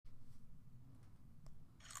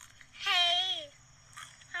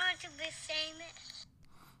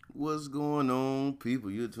What's going on,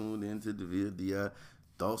 people? You're tuned into the VDI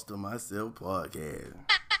Thoughts to Myself podcast.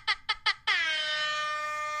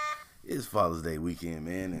 It's Father's Day weekend,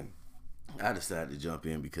 man, and I decided to jump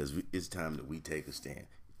in because it's time that we take a stand.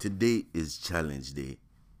 Today is Challenge Day,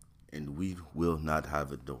 and we will not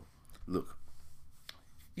have it though. Look,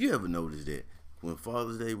 you ever notice that when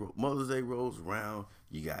Mother's Day rolls around,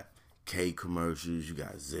 you got K commercials, you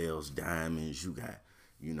got Zell's Diamonds, you got,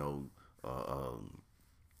 you know,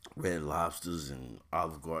 Red Lobsters and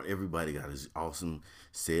Olive Garden. Everybody got his awesome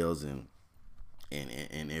sales and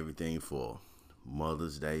everything for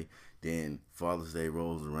Mother's Day. Then Father's Day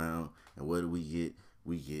rolls around, and what do we get?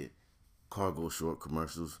 We get cargo short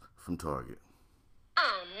commercials from Target.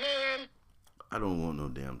 Oh man. I don't want no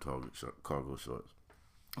damn cargo shorts.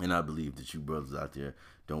 And I believe that you brothers out there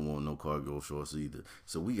don't want no cargo shorts either.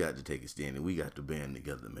 So we got to take a stand and we got to band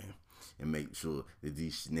together, man, and make sure that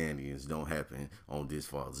these shenanigans don't happen on this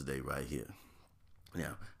Father's Day right here.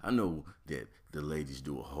 Now, I know that the ladies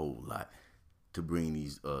do a whole lot to bring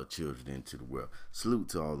these children into the world. Salute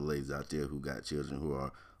to all the ladies out there who got children who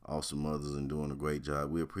are awesome mothers and doing a great job.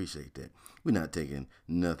 We appreciate that. We're not taking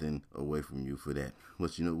nothing away from you for that.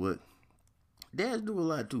 But you know what? Dads do a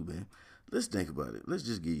lot too, man. Let's think about it. Let's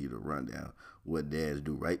just give you the rundown what dads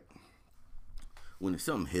do, right? When it's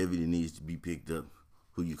something heavy that needs to be picked up,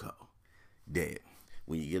 who you call? Dad.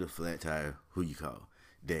 When you get a flat tire, who you call?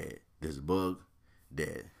 Dad. There's a bug?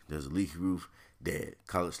 Dad. There's a leaky roof? Dad.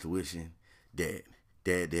 College tuition? Dad.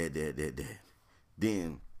 Dad.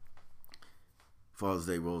 Then Father's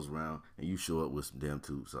Day rolls around and you show up with some damn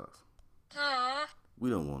tube socks. Aww. We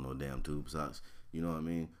don't want no damn tube socks. You know what I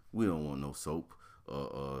mean? We don't want no soap.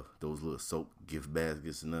 Those little soap gift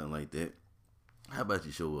baskets and nothing like that. How about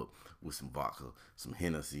you show up with some vodka, some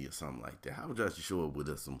Hennessy or something like that? How about you show up with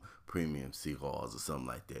us some premium cigars or something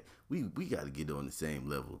like that? We got to get on the same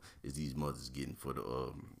level as these mothers getting for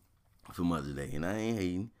Mother's Day. And I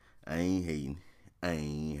ain't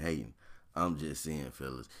hating. I'm just saying,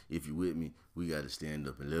 fellas, if you with me, we got to stand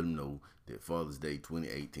up and let them know that Father's Day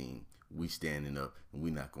 2018, we standing up and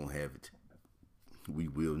we not gonna have it. We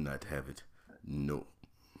will not have it. No.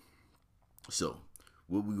 So,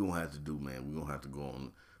 what we gonna have to do, man? We gonna have to go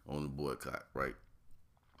on the boycott, right?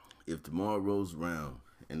 If tomorrow rolls around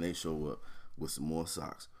and they show up with some more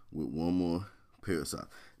socks, with one more pair of socks.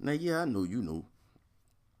 Now, yeah, I know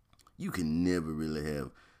you can never really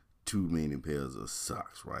have too many pairs of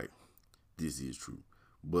socks, right? This is true,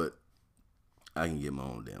 but I can get my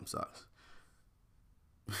own damn socks.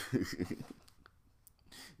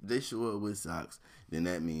 They show up with socks, then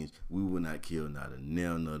that means we will not kill not a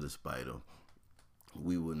nail, not a spider.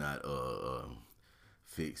 We will not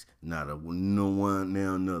fix not a no one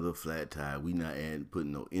nail, another flat tire. We not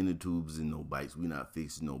putting no inner tubes in no bikes. We not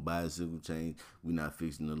fixing no bicycle chains. We not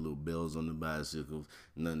fixing the little bells on the bicycles.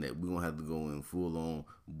 None of that. We gonna have to go in full on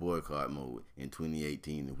boycott mode in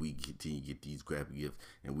 2018 if we continue to get these crappy gifts,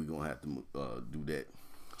 and we gonna have to do that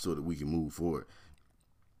so that we can move forward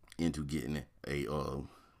into getting a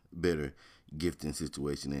better gifting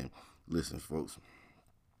situation. And listen, folks,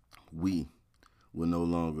 we will no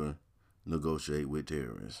longer negotiate with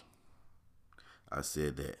terrorists. I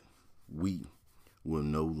said that. We will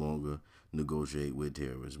no longer negotiate with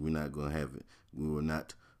terrorists. We're not going to have it. We will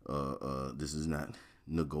not, this is not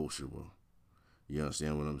negotiable. You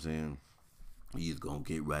understand what I'm saying? You're going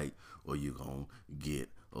to get right or you're going to get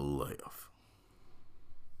a laugh.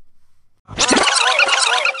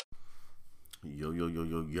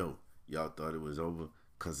 Yo. Y'all thought it was over?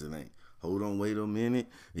 Cause it ain't. Hold on, wait a minute.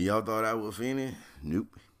 Y'all thought I was finished?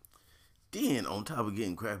 Nope. Then, on top of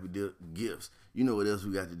getting crappy gifts, you know what else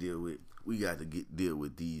we got to deal with? We got to deal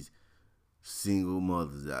with these single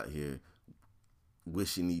mothers out here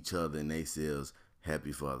wishing each other and themselves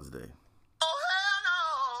Happy Father's Day. Oh hell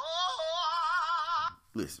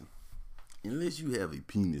no. Listen, unless you have a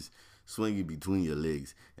penis swinging between your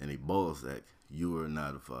legs and a ball sack, you are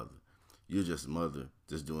not a father. You're just a mother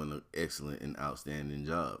just doing an excellent and outstanding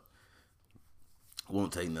job.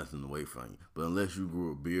 Won't take nothing away from you. But unless you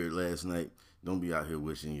grew a beard last night, don't be out here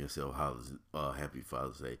wishing yourself Happy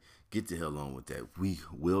Father's Day. Get the hell on with that. We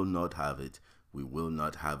will not have it. We will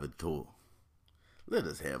not have it at all. Let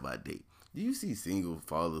us have our day. Do you see single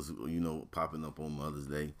fathers, popping up on Mother's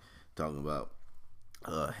Day talking about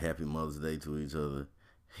Happy Mother's Day to each other?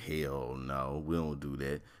 Hell no, we don't do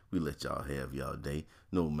that. We let y'all have y'all day,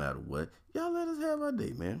 no matter what. Y'all let us have our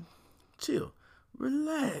day, man. Chill.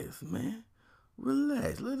 Relax, man.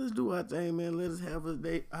 Relax. Let us do our thing, man. Let us have our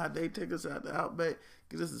day. Take us out the Outback.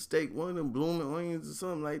 Get us a steak, one of them blooming onions or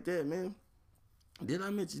something like that, man. Did I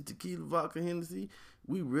mention tequila, vodka, Hennessy?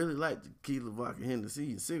 We really like tequila, vodka,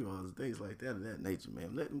 Hennessy, and cigars and things like that of that nature,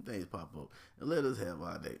 man. Let them things pop up and let us have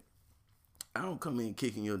our day. I don't come in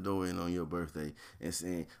kicking your door in on your birthday and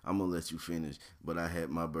saying I'm gonna let you finish, but I had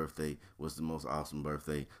my birthday was the most awesome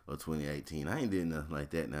birthday of 2018. I ain't did nothing like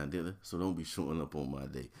that now, did I? So don't be showing up on my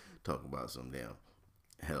day talking about some damn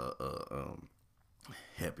hell,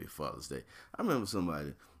 happy Father's Day. I remember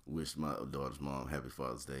somebody wished my daughter's mom happy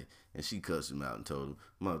Father's Day, and she cussed him out and told him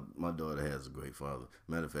my daughter has a great father.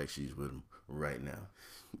 Matter of fact, she's with him right now.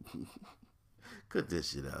 Cut that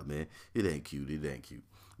shit out, man. It ain't cute. It ain't cute.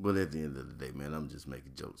 But at the end of the day, man, I'm just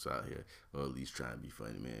making jokes out here, or at least trying to be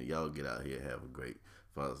funny, man. Y'all get out here, have a great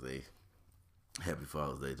Father's Day. Happy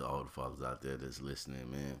Father's Day to all the fathers out there that's listening,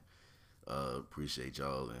 man. Appreciate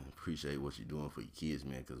y'all and appreciate what you're doing for your kids,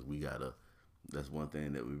 man, because we gotta. That's one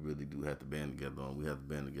thing that we really do have to band together on. We have to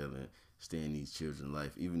band together and stay in these children's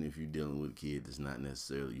life, even if you're dealing with a kid that's not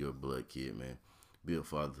necessarily your blood kid, man. Be a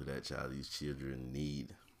father to that child. These children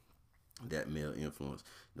need that male influence.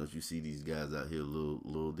 Don't you see these guys out here,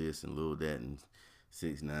 little this and little that, and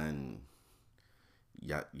 6ix9ine and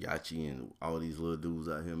Yachi and all these little dudes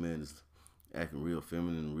out here, man, is acting real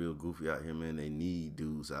feminine and real goofy out here, man. They need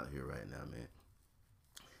dudes out here right now, man.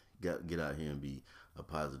 Get out here and be a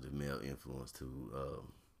positive male influence to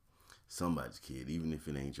somebody's kid, even if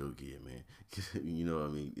it ain't your kid, man. You know what I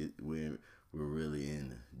mean? We're really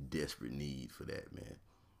in desperate need for that, man.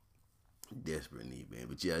 Desperate need, man.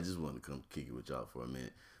 But yeah, I just wanted to come kick it with y'all for a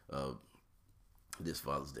minute. This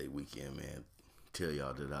Father's Day weekend, man. Tell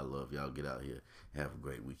y'all that I love y'all. Get out here. Have a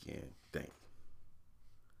great weekend. Thanks.